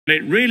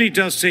It really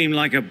does seem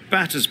like a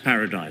batter's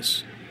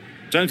paradise.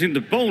 Don't think the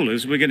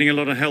bowlers were getting a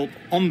lot of help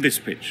on this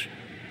pitch.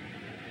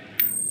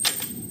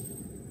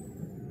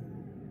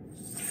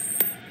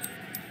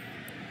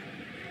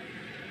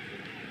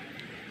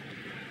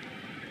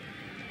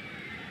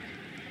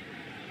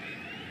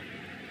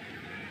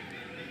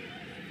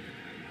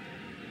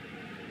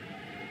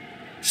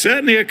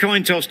 Certainly a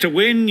coin toss to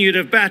win. You'd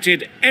have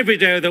batted every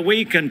day of the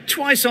week and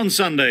twice on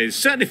Sundays.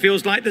 Certainly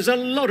feels like there's a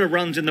lot of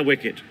runs in the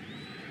wicket.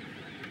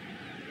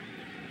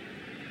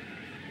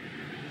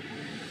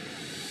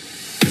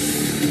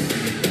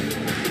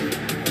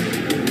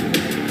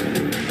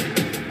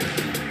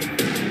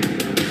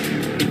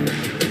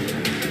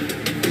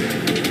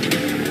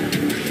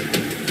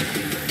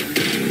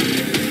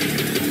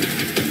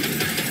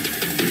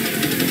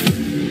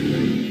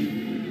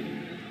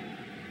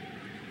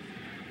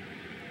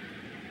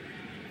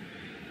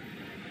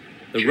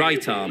 The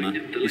right armour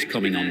is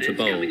coming on to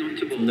bowl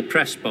from the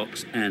press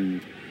box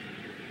end.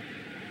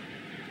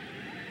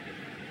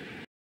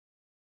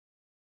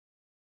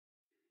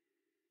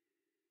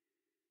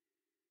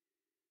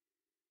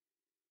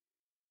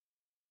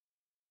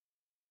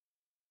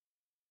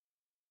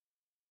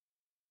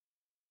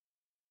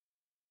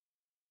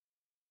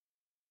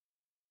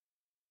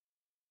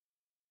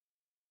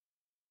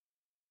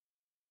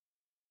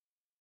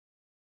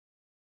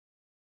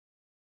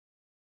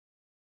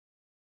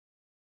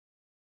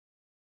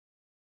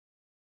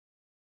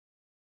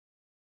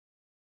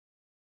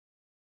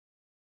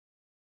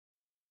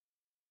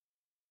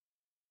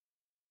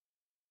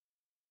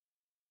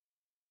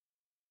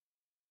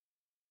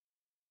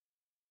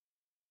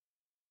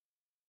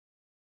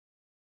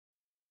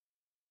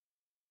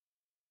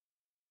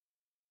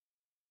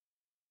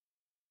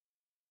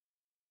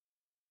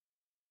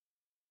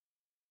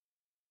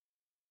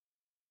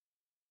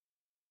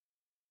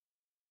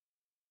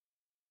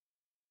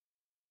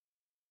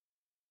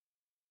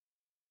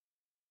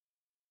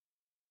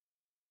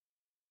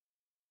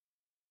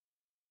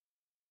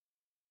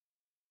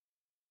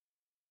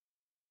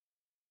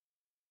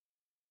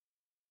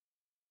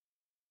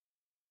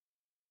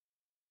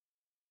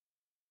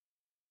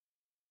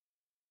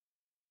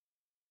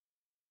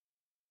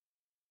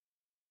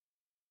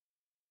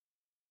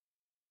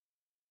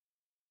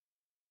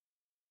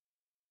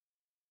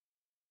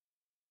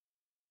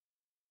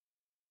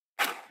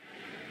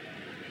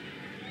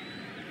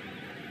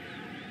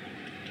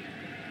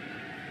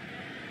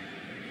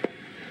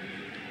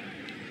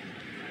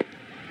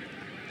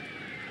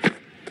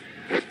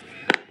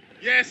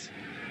 Yes.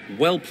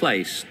 Well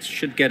placed,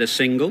 should get a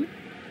single.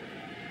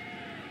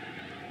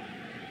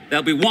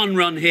 There'll be one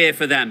run here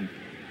for them.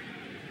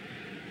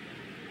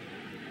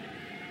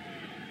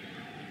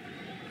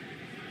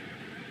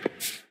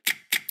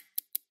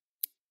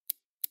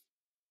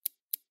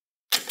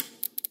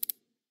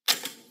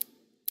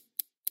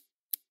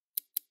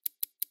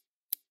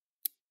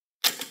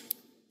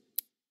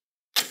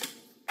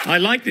 I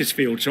like this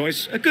field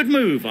choice. A good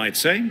move, I'd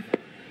say.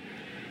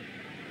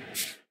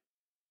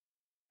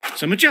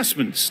 Some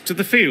adjustments to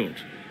the field.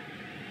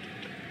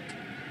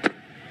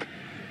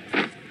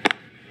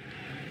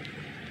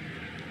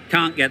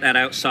 Can't get that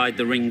outside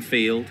the ring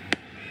field.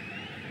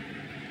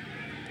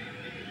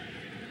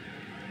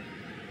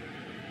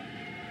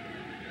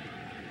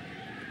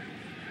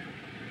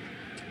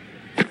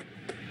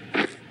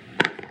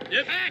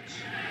 Yep.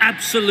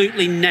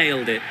 Absolutely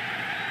nailed it.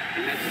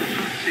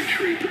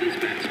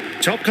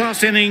 Top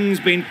class innings,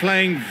 been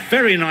playing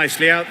very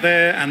nicely out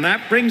there, and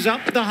that brings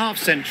up the half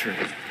century.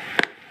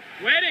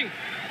 Waiting.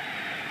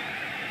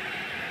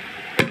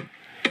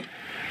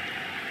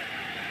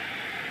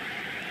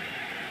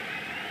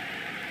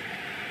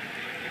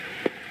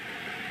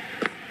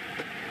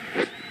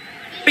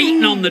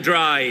 Beaten on the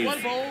drive.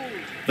 Well bowled.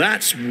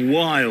 That's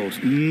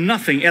wild.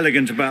 Nothing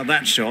elegant about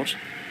that shot.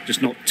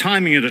 Just not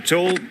timing it at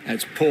all.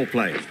 It's poor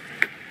play.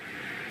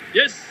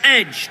 Yes.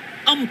 Edged.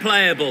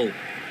 Unplayable.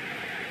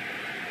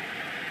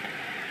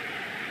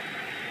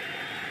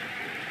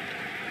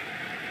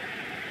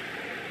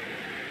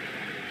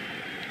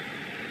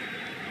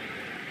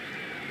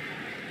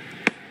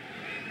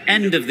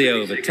 End of the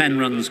over, 10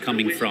 runs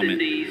coming from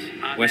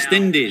it. West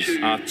Indies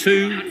are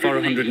 2 for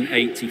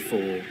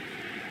 184.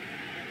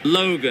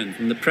 Logan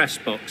from the press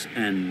box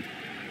end.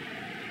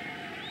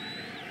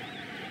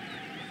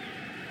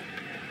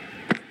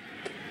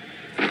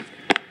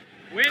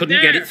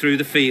 Couldn't get it through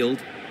the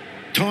field.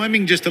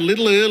 Timing just a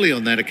little early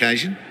on that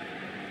occasion.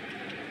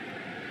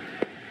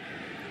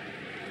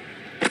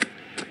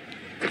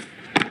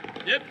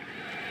 Yep.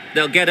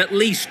 They'll get at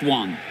least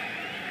one.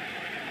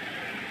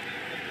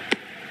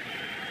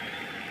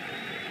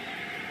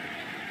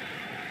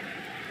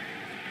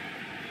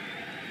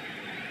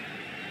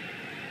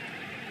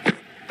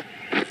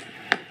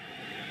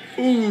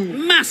 Ooh,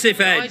 Massive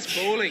Nice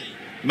edge. bowling.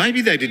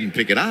 maybe they didn't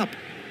pick it up.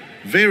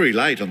 Very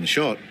late on the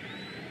shot.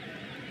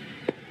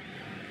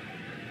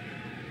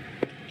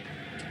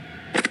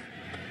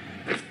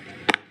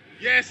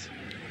 Yes.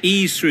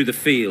 Ease through the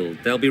field.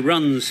 There'll be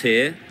runs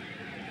here.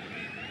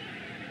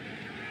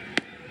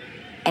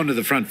 Onto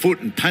the front foot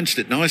and punched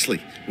it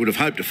nicely. Would have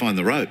hoped to find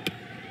the rope.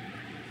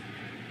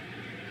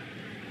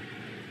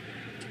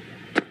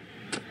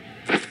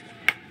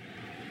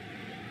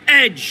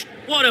 Edge.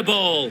 What a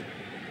ball.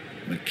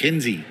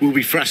 Mackenzie will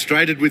be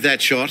frustrated with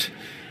that shot.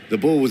 The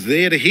ball was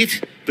there to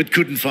hit, but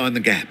couldn't find the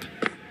gap.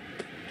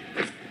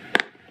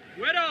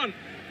 Wet on.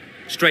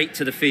 Straight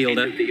to the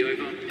fielder.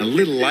 A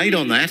little late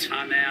on that.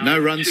 No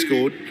runs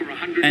scored.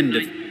 End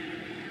of.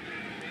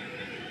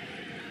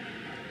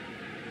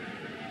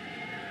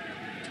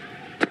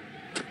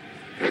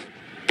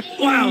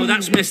 Wow,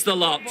 that's missed the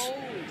lot.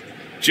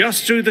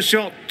 Just threw the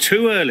shot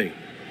too early.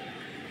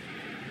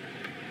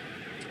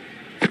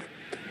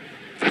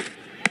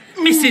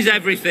 Misses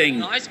everything.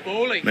 Nice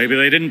bowling. Maybe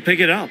they didn't pick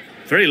it up.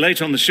 Very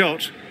late on the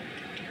shot.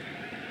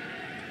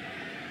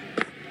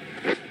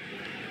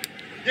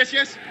 Yes,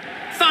 yes.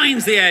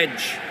 Finds the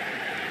edge.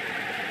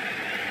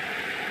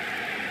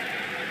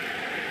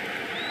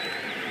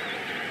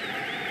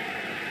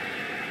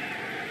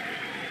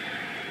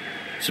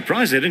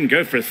 Surprised they didn't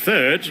go for a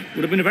third.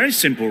 Would have been a very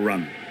simple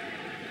run.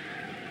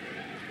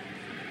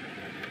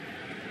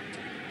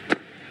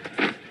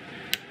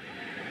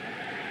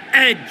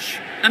 Edge.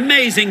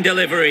 Amazing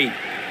delivery.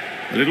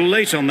 A little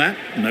late on that.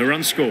 No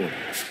run scored.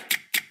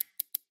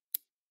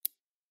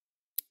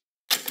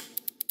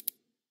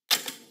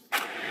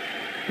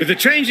 With the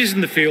changes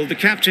in the field, the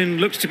captain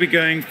looks to be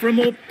going for a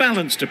more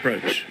balanced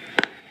approach.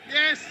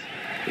 Yes.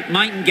 It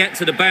mightn't get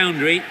to the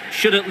boundary.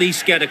 Should at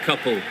least get a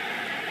couple.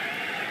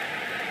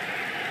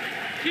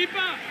 Keep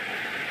up.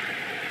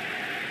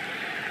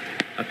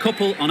 A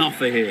couple on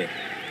offer here.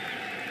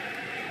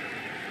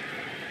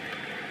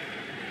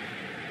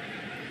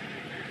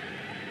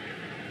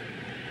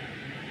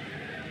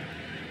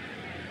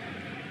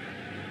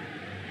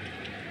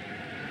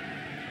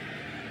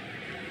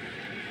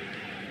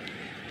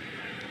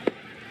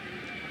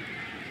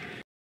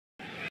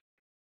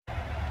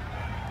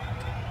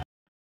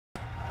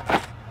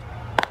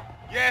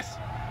 Yes.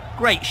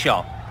 Great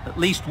shot. At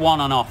least one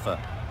on offer.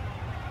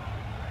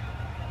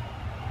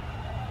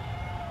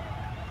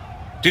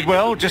 Did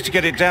well just to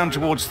get it down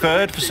towards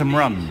third for some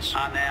runs.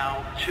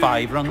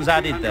 5 runs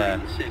added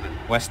there.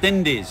 West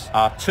Indies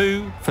are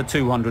 2 for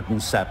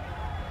 207.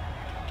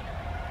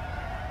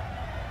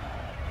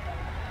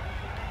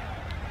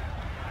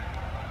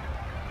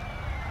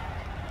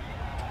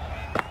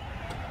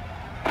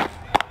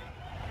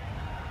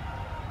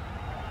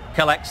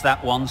 Collects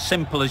that one,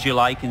 simple as you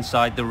like,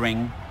 inside the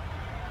ring.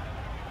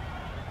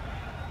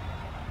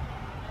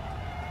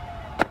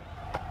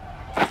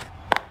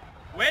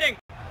 Waiting.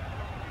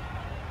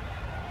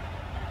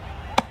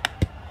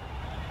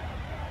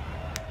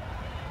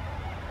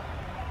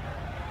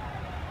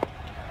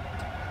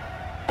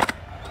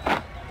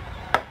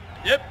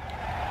 Yep.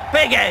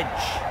 Big edge.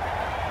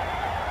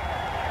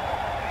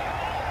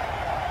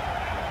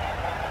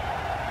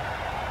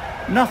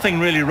 Nothing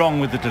really wrong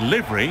with the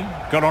delivery.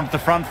 Got onto the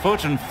front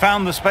foot and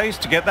found the space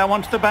to get that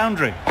one to the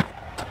boundary.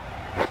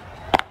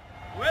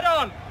 Wet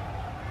on.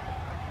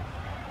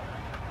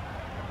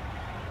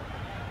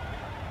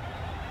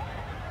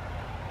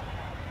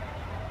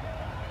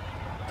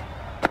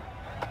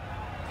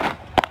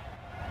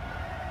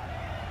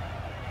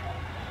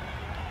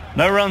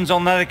 No runs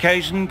on that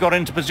occasion. Got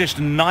into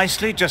position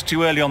nicely, just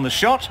too early on the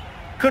shot.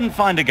 Couldn't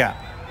find a gap.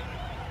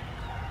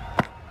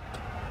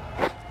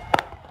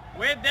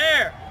 Wait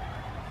there.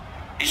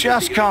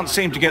 Just can't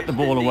seem to get the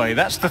ball away.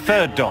 That's the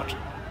third dot.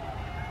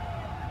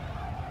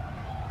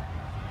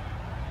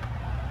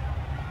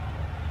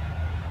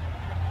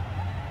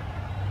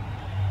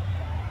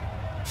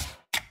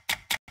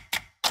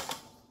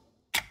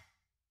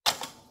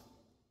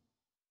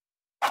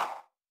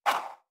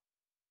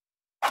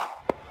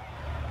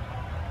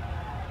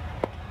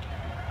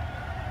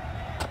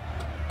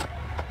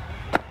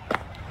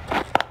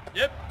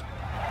 Yep.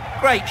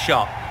 Great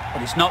shot,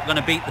 but it's not going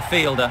to beat the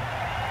fielder.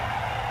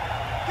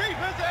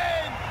 Keepers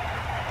in.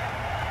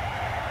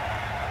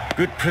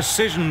 Good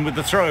precision with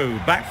the throw,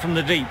 back from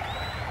the deep.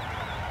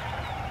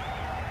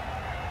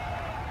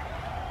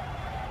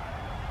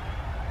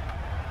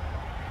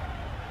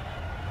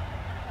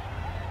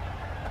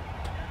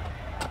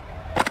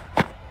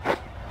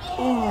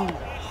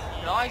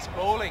 Nice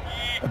bowling.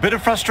 A bit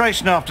of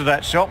frustration after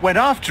that shot. Went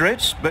after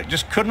it, but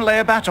just couldn't lay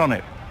a bat on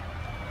it.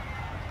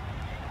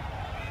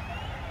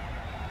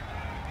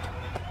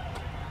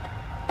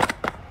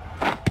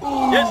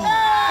 Yes.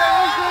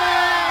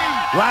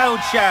 Loud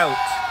shout.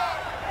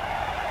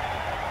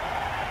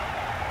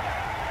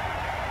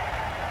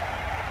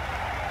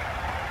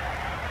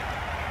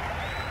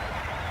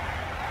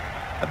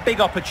 A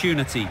big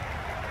opportunity.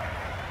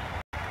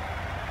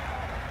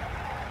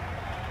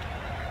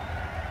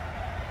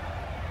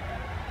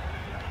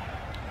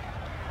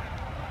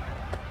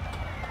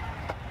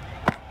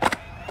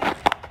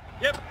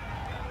 Yep.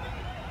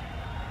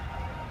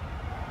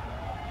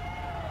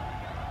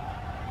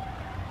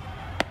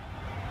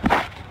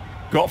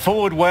 Got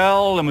forward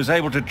well and was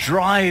able to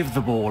drive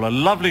the ball. A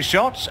lovely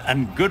shot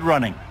and good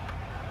running.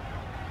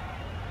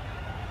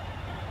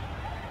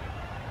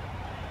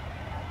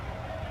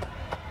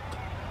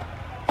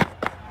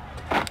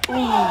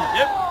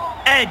 Yep.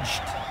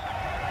 Edged.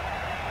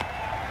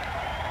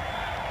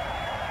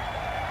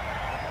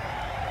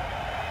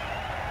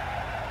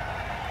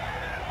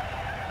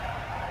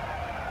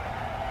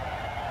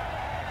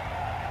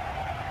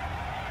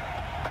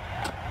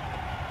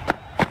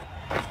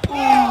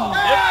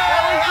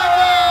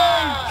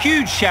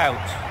 Huge shout.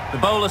 The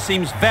bowler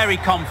seems very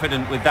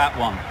confident with that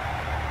one.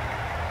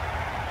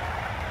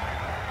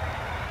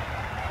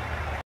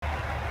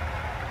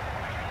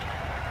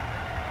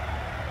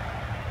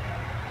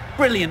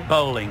 Brilliant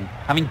bowling.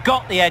 Having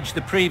got the edge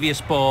the previous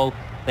ball,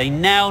 they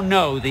now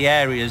know the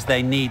areas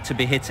they need to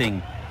be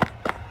hitting.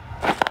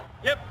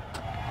 Yep.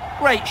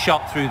 Great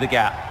shot through the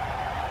gap.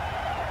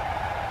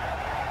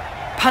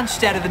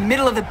 Punched out of the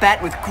middle of the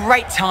bat with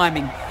great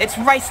timing. It's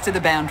raced to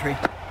the boundary.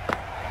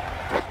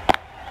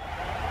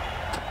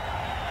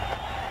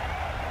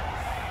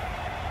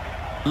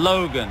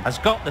 Logan has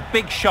got the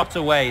big shot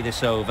away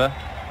this over.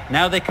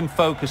 Now they can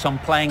focus on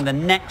playing the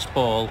next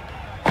ball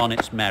on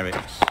its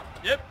merits.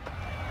 Yep.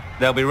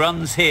 There'll be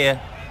runs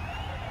here.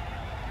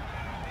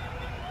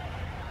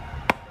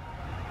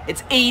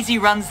 It's easy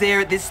runs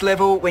there at this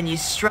level when you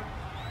strike.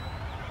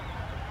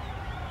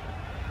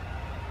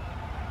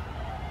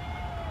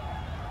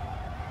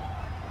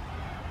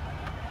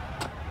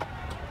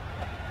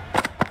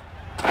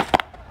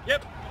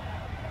 Yep.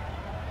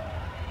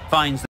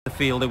 Finds the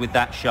fielder with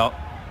that shot.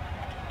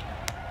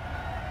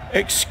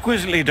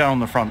 Exquisitely down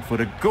the front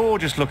foot, a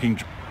gorgeous looking...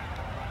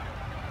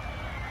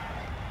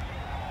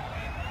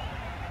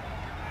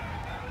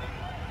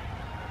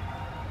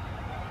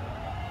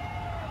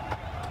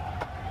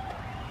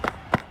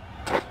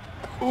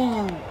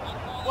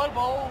 Well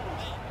bowled.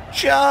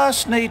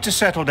 Just need to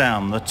settle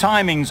down. The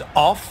timing's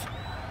off.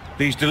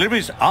 These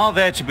deliveries are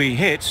there to be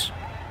hit.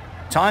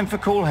 Time for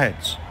cool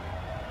heads.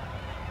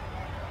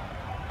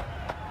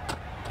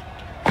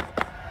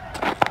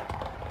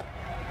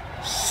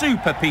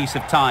 Super piece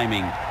of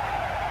timing.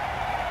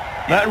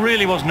 That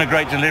really wasn't a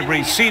great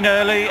delivery. Seen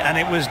early and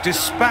it was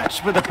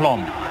dispatched with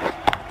aplomb.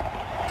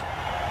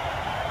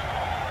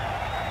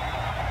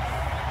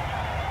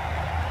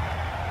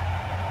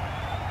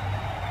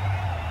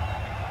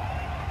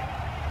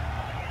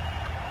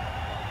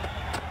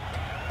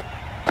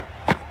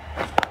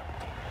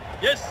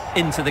 Yes.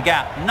 Into the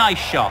gap. Nice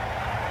shot.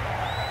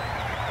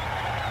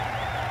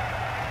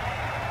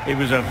 It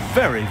was a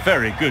very,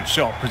 very good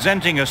shot,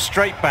 presenting a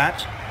straight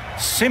bat,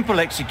 simple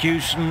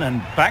execution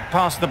and back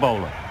past the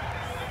bowler.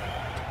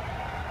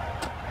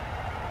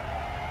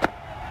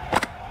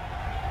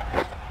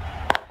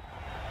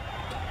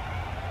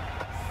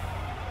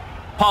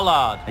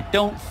 Pollard, I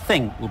don't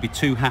think will be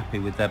too happy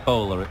with their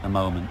bowler at the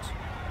moment.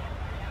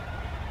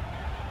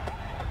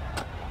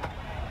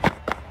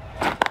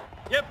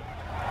 Yep.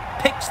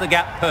 Picks the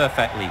gap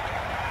perfectly.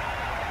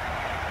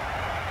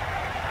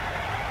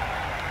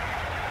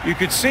 You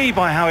could see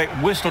by how it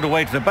whistled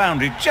away to the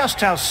boundary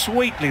just how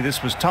sweetly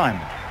this was timed.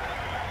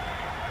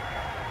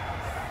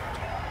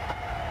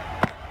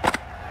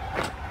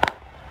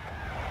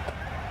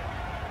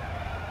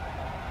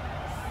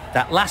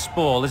 That last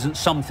ball isn't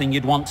something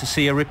you'd want to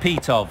see a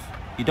repeat of.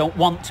 You don't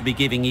want to be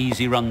giving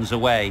easy runs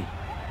away.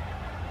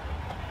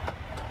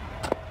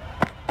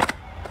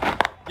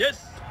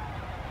 Yes.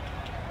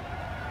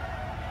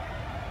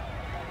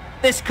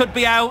 This could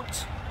be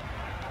out.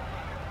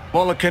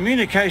 Well, the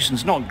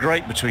communication's not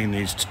great between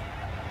these two.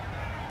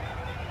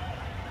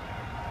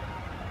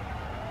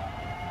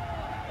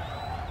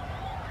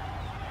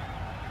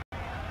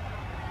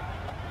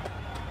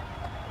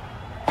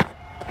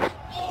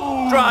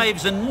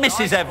 Drives and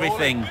misses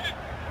everything.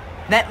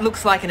 That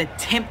looks like an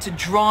attempt to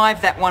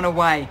drive that one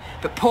away,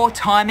 but poor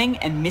timing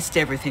and missed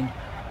everything.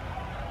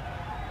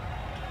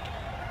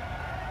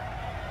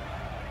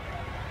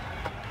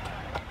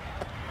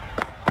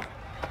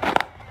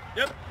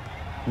 Yep.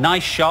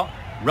 Nice shot.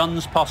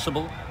 Runs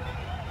possible.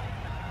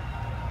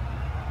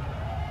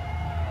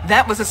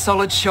 That was a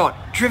solid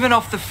shot, driven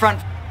off the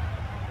front.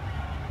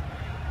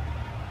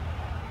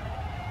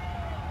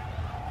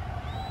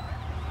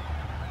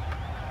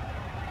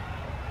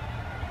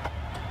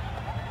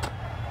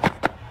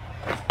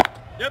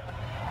 Yep.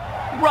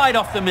 Right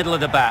off the middle of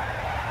the bat.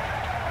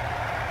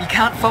 You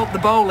can't fault the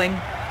bowling.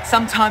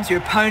 Sometimes your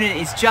opponent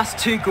is just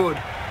too good.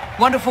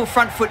 Wonderful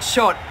front foot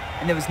shot,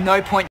 and there was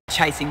no point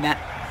chasing that.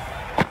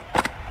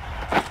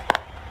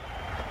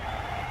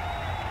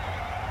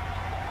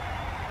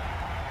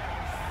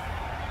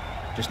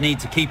 Just need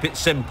to keep it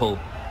simple.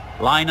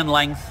 Line and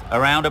length,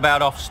 around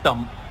about off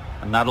stump,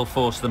 and that'll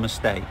force the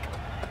mistake.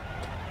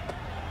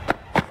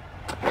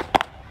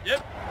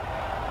 Yep.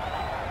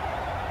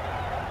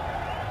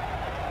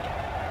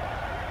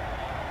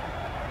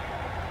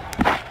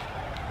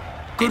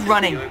 Good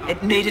running.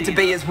 It needed to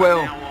be as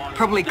well.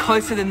 Probably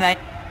closer than they...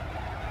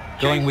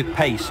 Going with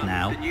pace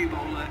now. The new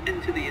bowler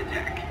into the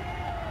attack.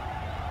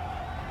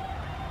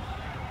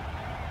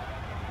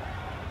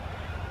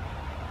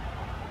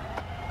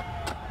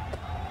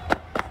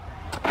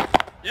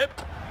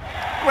 Yep.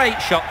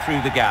 Great shot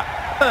through the gap.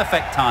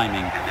 Perfect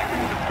timing.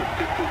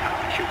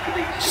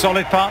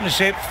 Solid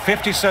partnership,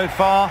 50 so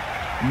far.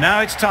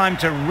 Now it's time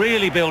to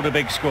really build a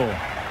big score.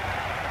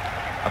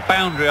 A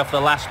boundary off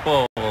the last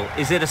ball.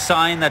 Is it a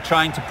sign they're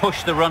trying to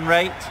push the run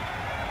rate?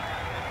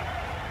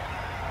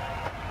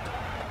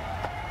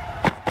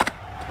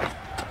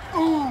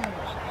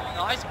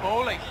 Nice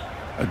bowling.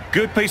 A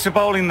good piece of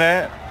bowling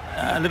there.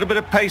 A little bit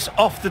of pace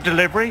off the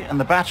delivery, and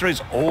the batter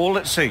is all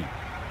at sea.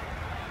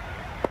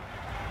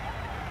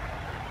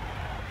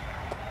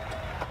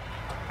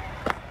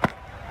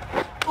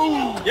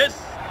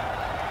 Yes.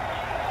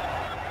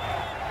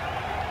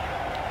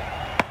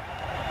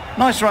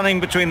 Nice running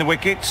between the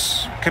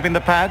wickets, clipping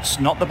the pads,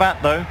 not the bat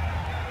though.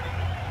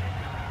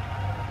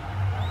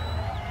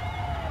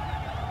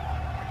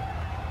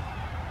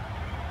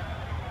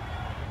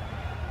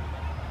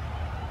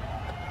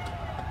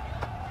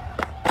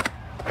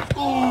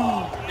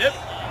 Yep.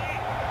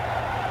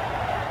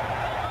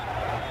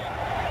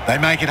 They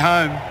make it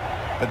home,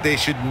 but there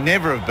should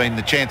never have been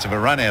the chance of a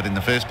run out in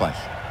the first place.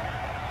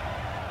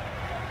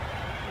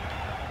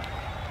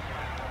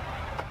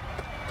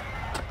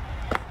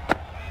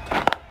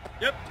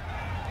 Yep.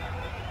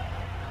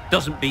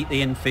 Doesn't beat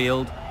the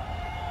infield.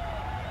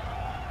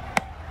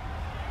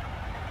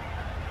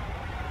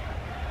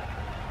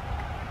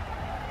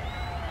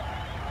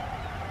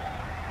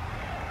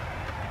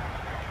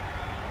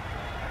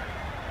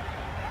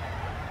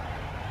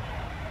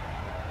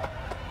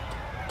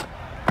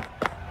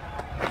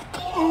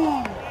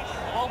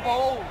 Well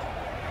bowled.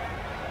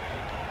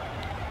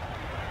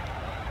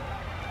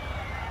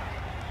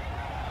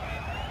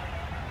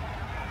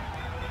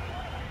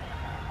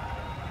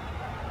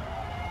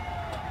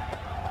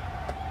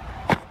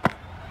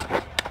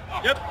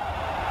 Yep.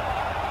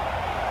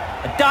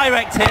 A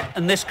direct hit,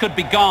 and this could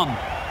be gone.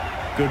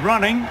 Good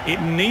running,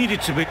 it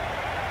needed to be.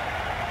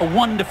 A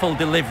wonderful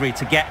delivery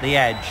to get the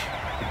edge.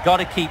 You've got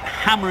to keep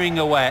hammering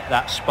away at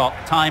that spot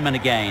time and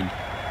again.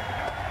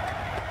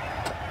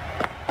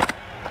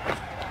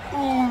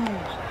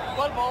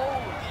 Well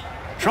bowled.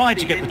 Tried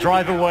to get the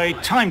drive away,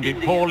 timed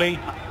it poorly.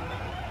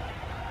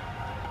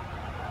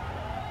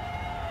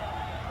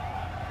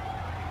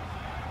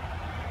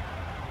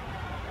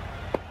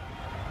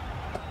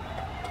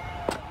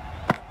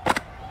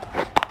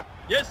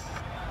 Yes.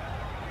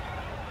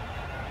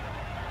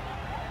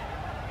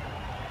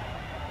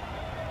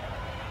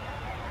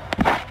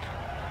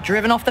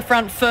 Driven off the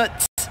front foot.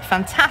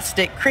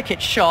 Fantastic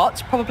cricket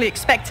shot. Probably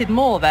expected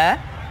more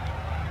there.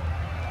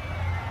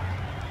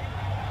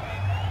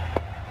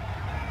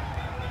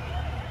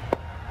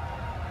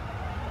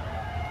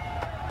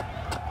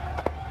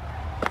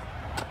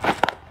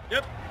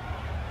 Yep.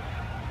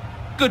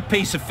 Good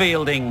piece of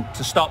fielding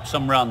to stop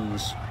some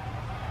runs.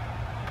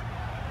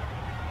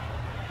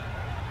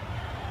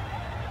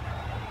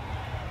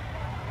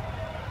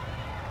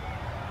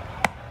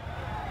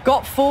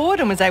 Got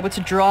forward and was able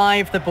to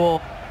drive the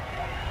ball.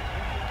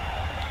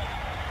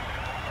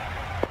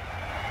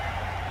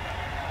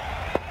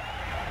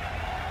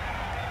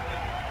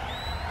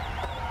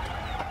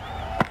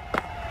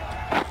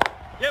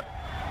 Yep.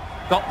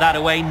 Got that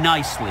away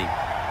nicely.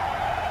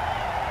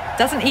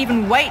 Doesn't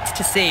even wait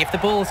to see if the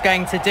ball's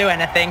going to do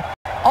anything.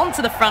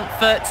 Onto the front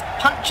foot,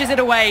 punches it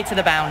away to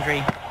the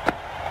boundary.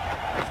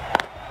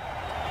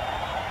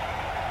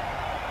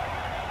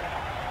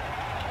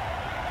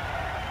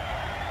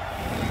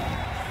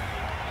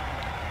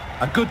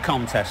 A good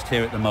contest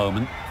here at the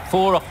moment.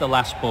 4 off the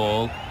last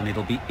ball, and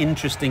it'll be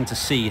interesting to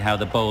see how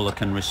the bowler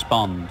can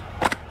respond.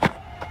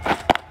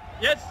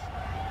 Yes.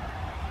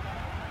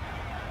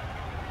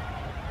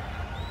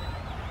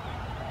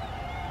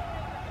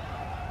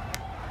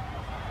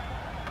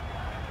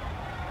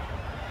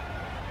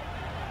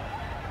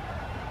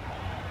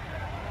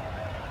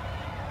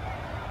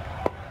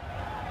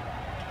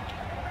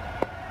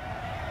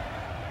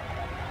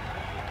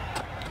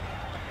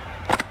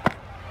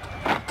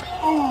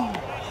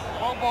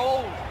 Well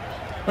bowled.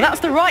 Well,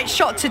 that's the right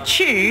shot to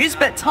choose,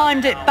 but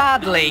timed it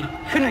badly.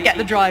 Couldn't get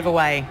the drive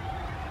away.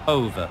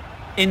 Over.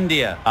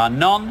 India are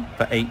none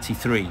for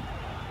 83.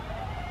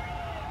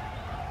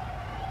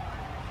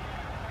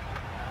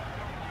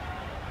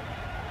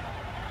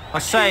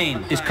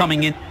 Hussain is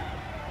coming in.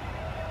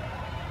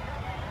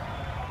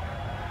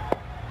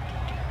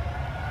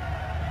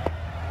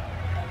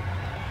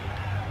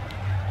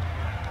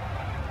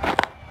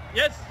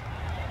 Yes.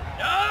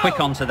 Quick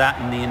onto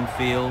that in the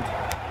infield.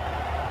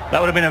 That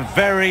would have been a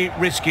very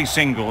risky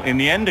single. In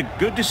the end, a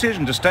good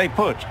decision to stay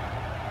put.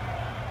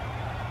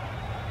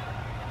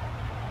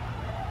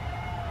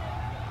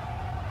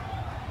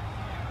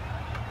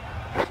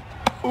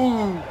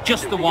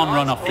 Just the one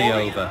run off the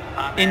over.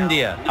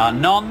 India are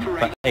none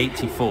for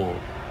 84.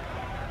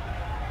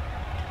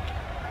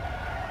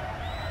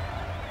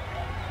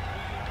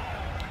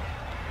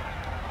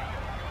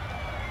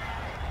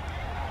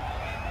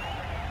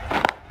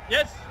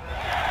 Yes.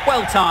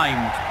 Well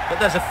timed, but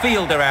there's a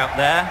fielder out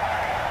there.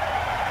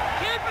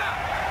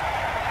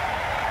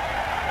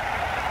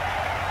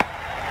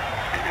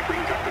 And that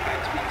brings up the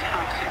batsman's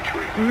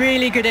half-century.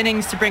 Really good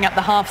innings to bring up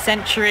the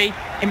half-century.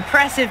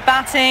 Impressive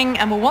batting,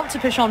 and will want to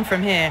push on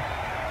from here.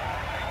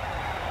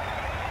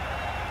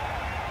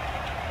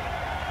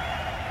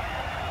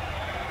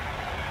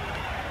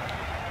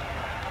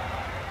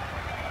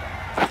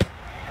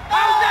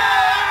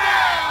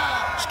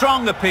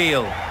 strong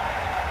appeal.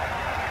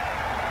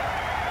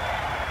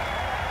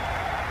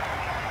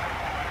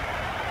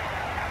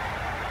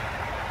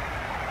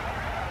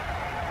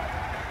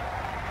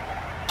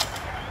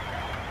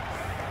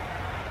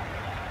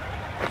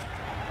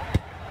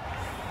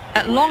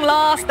 At long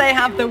last, they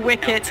have the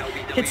wicket.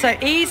 Could so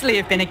easily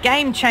have been a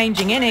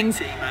game-changing innings.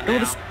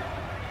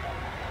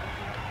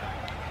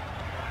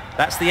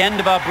 That's the end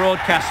of our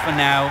broadcast for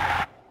now.